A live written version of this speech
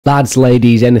Lads,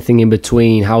 ladies, anything in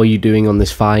between, how are you doing on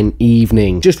this fine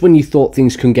evening? Just when you thought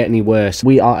things couldn't get any worse,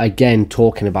 we are again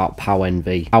talking about Pow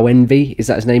Envy. Pow Envy? Is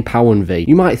that his name? Pow Envy.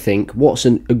 You might think, what's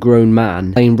a grown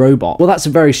man playing robot? Well, that's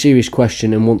a very serious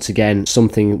question, and once again,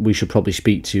 something we should probably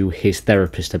speak to his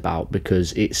therapist about,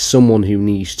 because it's someone who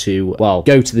needs to, well,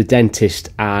 go to the dentist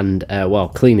and, well,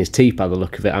 clean his teeth by the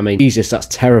look of it. I mean, Jesus, that's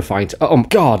terrifying. Oh,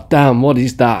 god damn, what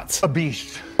is that? A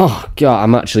beast. Oh god,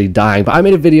 I'm actually dying. But I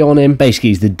made a video on him. Basically,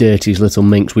 he's the dirtiest little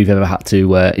minx we've ever had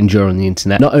to endure on the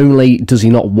internet. Not only does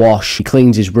he not wash, he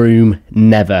cleans his room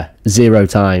never. 0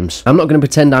 times. I'm not going to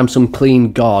pretend I'm some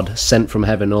clean god sent from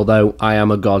heaven, although I am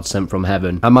a god sent from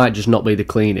heaven. I might just not be the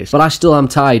cleanest, but I still am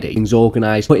tidy. Things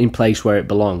organised, put in place where it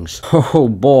belongs. Oh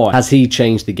boy, has he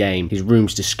changed the game. His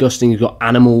room's disgusting. He's got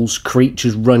animals,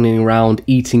 creatures running around,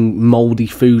 eating mouldy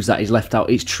foods that he's left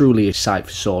out. It's truly a sight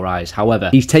for sore eyes.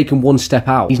 However, he's taken one step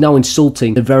out. He's now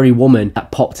insulting the very woman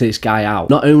that popped this guy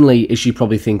out. Not only is she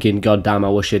probably thinking, god damn, I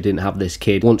wish I didn't have this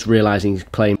kid, once realising he's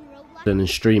playing and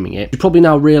streaming it, he's probably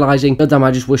now realising, god damn,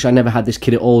 I just wish I never had this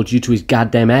kid at all due to his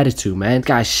goddamn attitude, man. This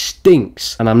guy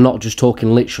stinks. And I'm not just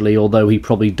talking literally, although he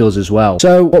probably does as well.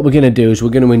 So what we're going to do is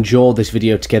we're going to endure this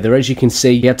video together. As you can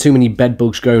see, he had too many bed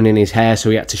bugs growing in his hair,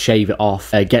 so he had to shave it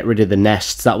off, get rid of the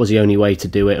nests. That was the only way to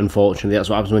do it, unfortunately. That's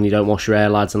what happens when you don't wash your hair,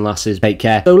 lads and lasses. Take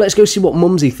care. So let's go see what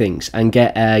Mumsy thinks and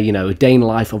get, you know, a day in the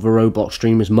life of a Roblox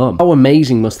streamer's mum. How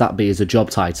amazing must that be as a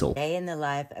job title? Day in the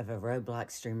life of a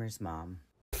Roblox streamer's mom.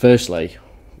 Firstly,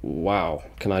 wow,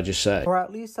 can I just say? Or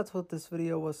at least that's what this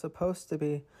video was supposed to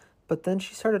be. But then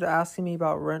she started asking me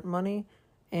about rent money,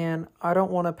 and I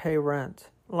don't want to pay rent.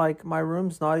 Like, my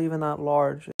room's not even that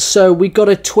large. So we got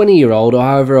a 20-year-old, or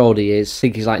however old he is, I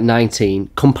think he's like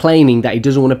 19, complaining that he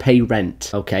doesn't want to pay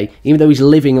rent, okay? Even though he's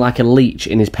living like a leech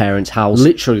in his parents' house,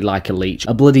 literally like a leech,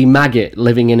 a bloody maggot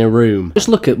living in a room. Just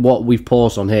look at what we've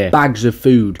paused on here. Bags of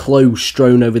food, clothes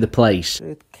strewn over the place.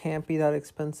 It can't be that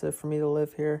expensive for me to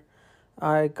live here.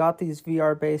 I got these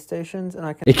VR base stations, and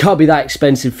I can... It can't be that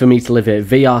expensive for me to live here.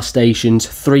 VR stations,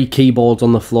 3 keyboards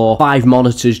on the floor, 5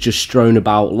 monitors just strewn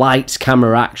about, lights,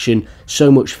 camera action,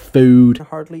 so much food. I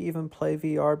hardly even play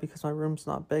VR because my room's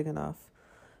not big enough.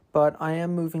 But I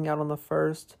am moving out on the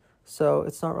 1st, so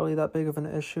it's not really that big of an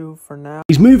issue for now.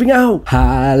 He's moving out!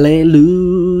 Hallelujah!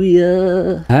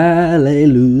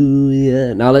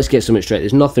 Hallelujah! Now let's get something straight.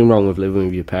 There's nothing wrong with living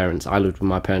with your parents. I lived with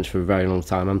my parents for a very long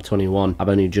time. I'm 21. I've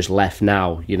only just left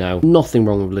now, you know. Nothing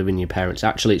wrong with living with your parents.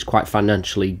 Actually, it's quite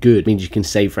financially good. It means you can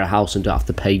save for a house and don't have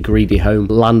to pay greedy home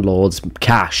landlords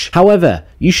cash. However,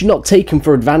 you should not take them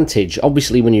for advantage.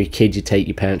 Obviously, when you're a kid, you take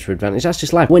your parents for advantage. That's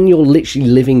just life. When you're literally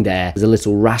living there as a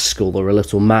little rascal or a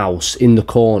little mouse in the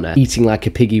corner, eating like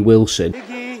a Piggy Wilson,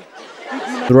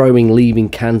 leaving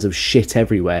cans of shit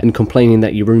everywhere and complaining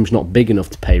that your room's not big enough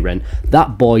to pay rent,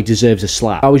 that boy deserves a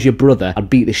slap. If I was your brother, I'd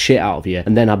beat the shit out of you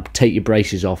and then I'd take your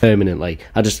braces off permanently.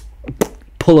 I'd just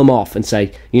pull them off and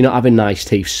say, you're not having nice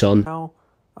teeth, son. Now,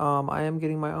 I am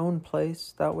getting my own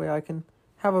place. That way I can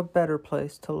have a better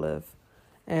place to live.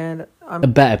 And a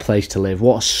better place to live.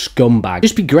 What a scumbag.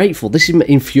 Just be grateful. This is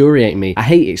infuriating me. I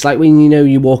hate it. It's like when, you know,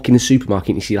 you walk in the supermarket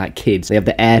and you see like kids, they have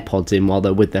their AirPods in while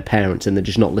they're with their parents and they're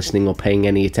just not listening or paying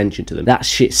any attention to them. That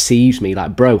shit sees me.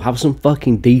 Like, bro, have some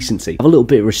fucking decency. Have a little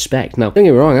bit of respect. Now, don't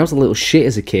get me wrong, I was a little shit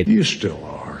as a kid. You still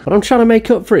are. But I'm trying to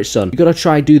make up for it, son. You gotta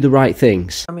try do the right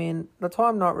things. I mean, that's why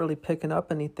I'm not really picking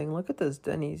up anything. Look at this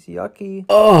Denny's. Yucky.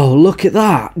 Oh, look at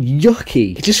that.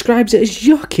 Yucky. It describes it as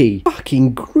yucky.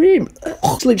 Fucking grim.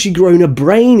 It's literally grown a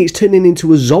brain. It's turning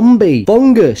into a zombie.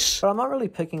 Fungus. But I'm not really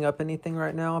picking up anything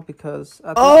right now because...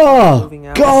 Oh,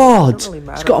 out, God. it really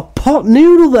It's got a pot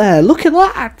noodle there. Look at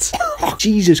that.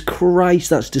 Jesus Christ,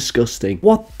 that's disgusting.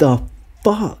 What the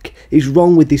fuck is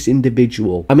wrong with this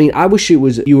individual? I mean, I wish it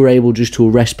was you were able just to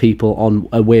arrest people on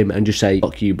a whim and just say,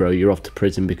 fuck you, bro, you're off to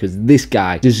prison, because this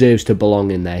guy deserves to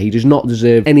belong in there. He does not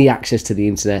deserve any access to the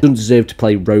internet, doesn't deserve to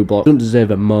play Roblox, doesn't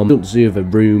deserve a mum, doesn't deserve a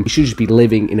room. He should just be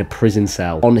living in a prison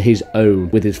cell on his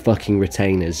own with his fucking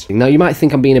retainers. Now, you might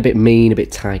think I'm being a bit mean, a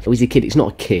bit tight. Oh, he's a kid. It's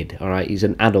not a kid, all right? He's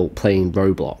an adult playing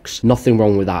Roblox. Nothing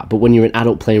wrong with that. But when you're an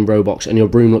adult playing Roblox and your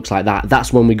room looks like that,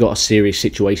 that's when we got a serious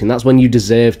situation. That's when you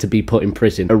deserve to be put in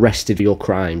prison, arrested for your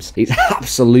crimes. It's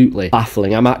absolutely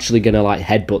baffling. I'm actually gonna like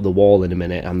headbutt the wall in a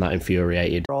minute. I'm that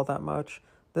infuriated. All that much.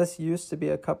 This used to be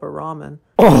a cup of ramen.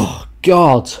 Oh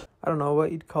god. I don't know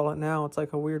what you'd call it now. It's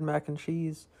like a weird mac and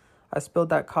cheese. I spilled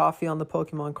that coffee on the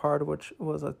Pokemon card, which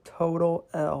was a total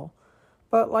L.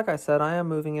 But like I said, I am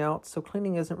moving out, so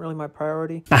cleaning isn't really my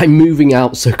priority. I'm moving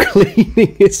out, so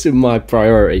cleaning isn't my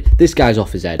priority. This guy's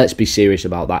off his head. Let's be serious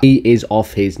about that. He is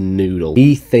off his noodle.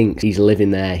 He thinks he's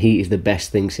living there. He is the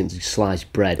best thing since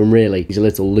sliced bread. And really, he's a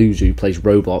little loser who plays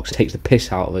Roblox, takes the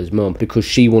piss out of his mum because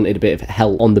she wanted a bit of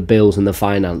help on the bills and the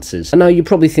finances. I know you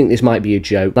probably think this might be a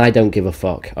joke. I don't give a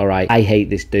fuck, alright? I hate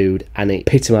this dude, and it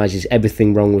epitomizes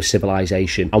everything wrong with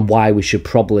civilization and why we should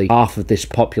probably, half of this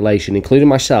population, including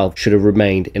myself, should have remained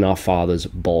in our father's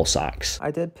ball sacks. I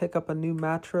did pick up a new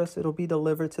mattress. It'll be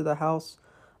delivered to the house.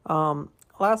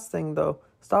 Last thing though,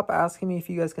 stop asking me if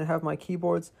you guys can have my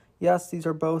keyboards. Yes, these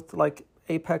are both like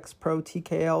Apex Pro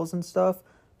TKLs and stuff,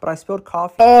 but I spilled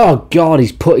coffee. Oh god,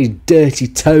 he's put his dirty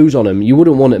toes on them. You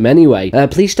wouldn't want them anyway.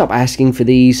 Please stop asking for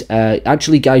these.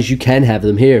 Actually, guys, you can have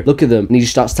them. Here, look at them. And he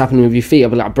just starts tapping them with your feet. I'll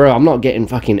be like, bro, I'm not getting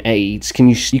fucking AIDS.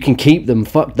 You can keep them.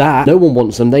 Fuck that. No one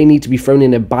wants them. They need to be thrown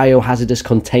in a biohazardous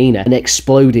container and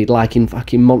exploded like in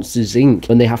fucking Monsters Inc.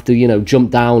 When they have to, you know, jump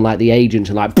down like the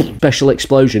agents and like special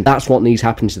explosion. That's what needs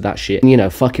happens to that shit. And, you know,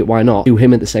 fuck it, why not? Do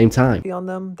him at the same time. On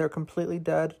them, they're completely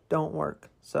dead. Don't work.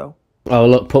 So. Oh,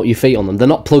 look, put your feet on them. They're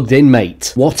not plugged in,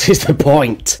 mate. What is the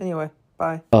point? Anyway,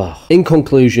 bye. In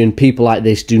conclusion, people like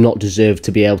this do not deserve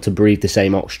to be able to breathe the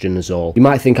same oxygen as all. You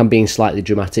might think I'm being slightly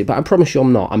dramatic, but I promise you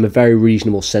I'm not. I'm a very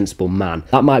reasonable, sensible man.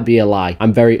 That might be a lie.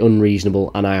 I'm very unreasonable,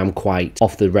 and I am quite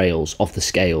off the rails, off the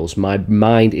scales. My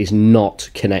mind is not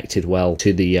connected well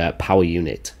to the power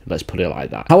unit. Let's put it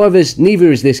like that. However,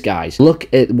 neither is this guy's. Look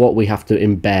at what we have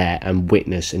to bear and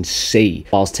witness and see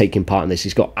whilst taking part in this.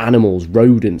 He's got animals,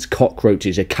 rodents,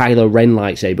 cockroaches, a Kylo Ren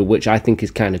lightsaber, which I think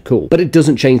is kind of cool. But it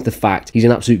doesn't change the fact he's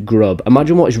an absolute grub.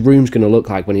 Imagine what his room's going to look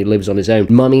like when he lives on his own.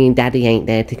 Mummy and daddy ain't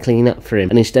there to clean up for him.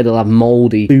 And instead he'll have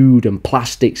mouldy food and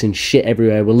plastics and shit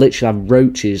everywhere. We'll literally have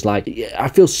roaches. Like, I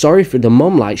feel sorry for the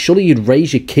mum. Like, surely you'd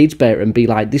raise your kids better and be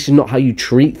like, this is not how you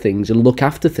treat things and look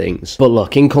after things. But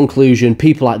look, in conclusion,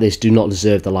 people like this do not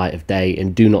deserve the light of day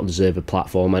and do not deserve a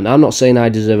platform. And I'm not saying I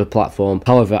deserve a platform.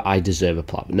 However, I deserve a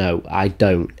platform. No, I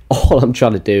don't. All I'm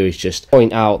trying to do is just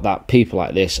point out that people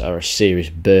like this are a serious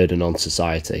burden on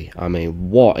society. I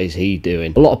mean, what is he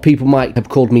doing? A lot of people might have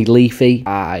called me leafy.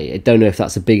 I don't know if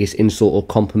that's the biggest insult or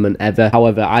compliment ever.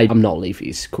 However, I'm not leafy,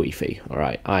 it's queefy. All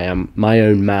right, I am my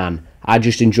own man. I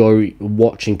just enjoy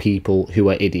watching people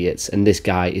who are idiots, and this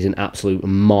guy is an absolute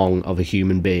mong of a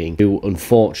human being who,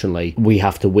 unfortunately, we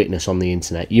have to witness on the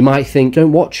internet. You might think,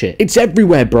 don't watch it. It's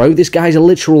everywhere, bro. This guy's a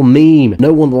literal meme.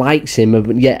 No one likes him,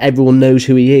 but yet everyone knows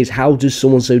who he is. How does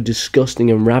someone so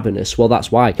disgusting and ravenous? Well,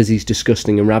 that's why, because he's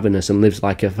disgusting and ravenous and lives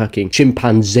like a fucking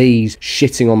chimpanzee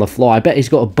shitting on the floor. I bet he's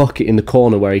got a bucket in the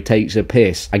corner where he takes a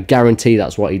piss. I guarantee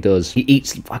that's what he does. He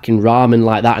eats fucking ramen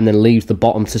like that and then leaves the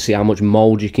bottom to see how much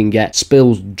mold you can get.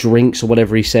 Spills drinks or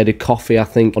whatever he said, a coffee I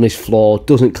think, on his floor,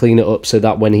 doesn't clean it up so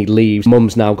that when he leaves,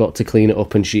 mum's now got to clean it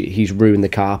up and he's ruined the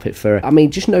carpet for her. I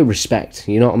mean, just no respect,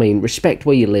 you know what I mean? Respect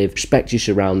where you live, respect your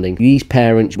surroundings. These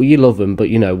parents, well, you love them, but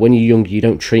you know, when you're younger, you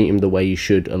don't treat them the way you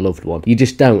should a loved one. You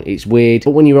just don't. It's weird,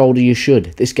 but when you're older, you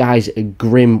should. This guy's a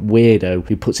grim weirdo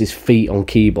who puts his feet on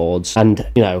keyboards and,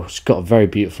 you know, he's got a very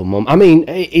beautiful mum. I mean,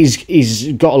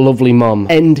 he's got a lovely mum.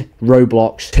 End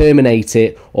Roblox, terminate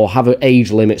it, or have an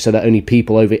age limit so that only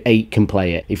people over 8 can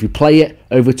play it. If you play it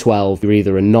over 12, you're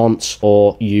either a nonce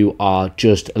or you are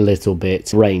just a little bit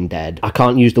brain dead. I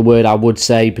can't use the word I would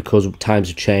say because times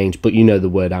have changed, but you know the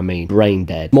word I mean. Brain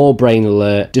dead. More brain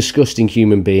alert. Disgusting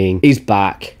human being is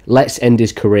back. Let's end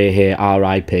his career here.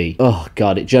 RIP. Oh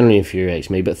god, it generally infuriates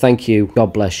me, but thank you.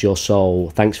 God bless your soul.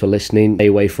 Thanks for listening. Stay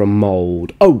away from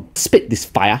mold. Oh, spit this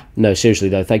fire. No, seriously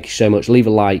though, thank you so much. Leave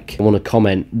a like. I want to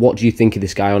comment. What do you think of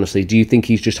this guy, honestly? Do you think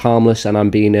he's just harmless and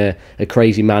I'm being a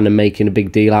crazy man and making a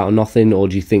big deal out of nothing, or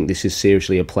do you think this is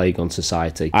seriously a plague on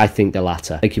society? I think the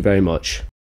latter. Thank you very much.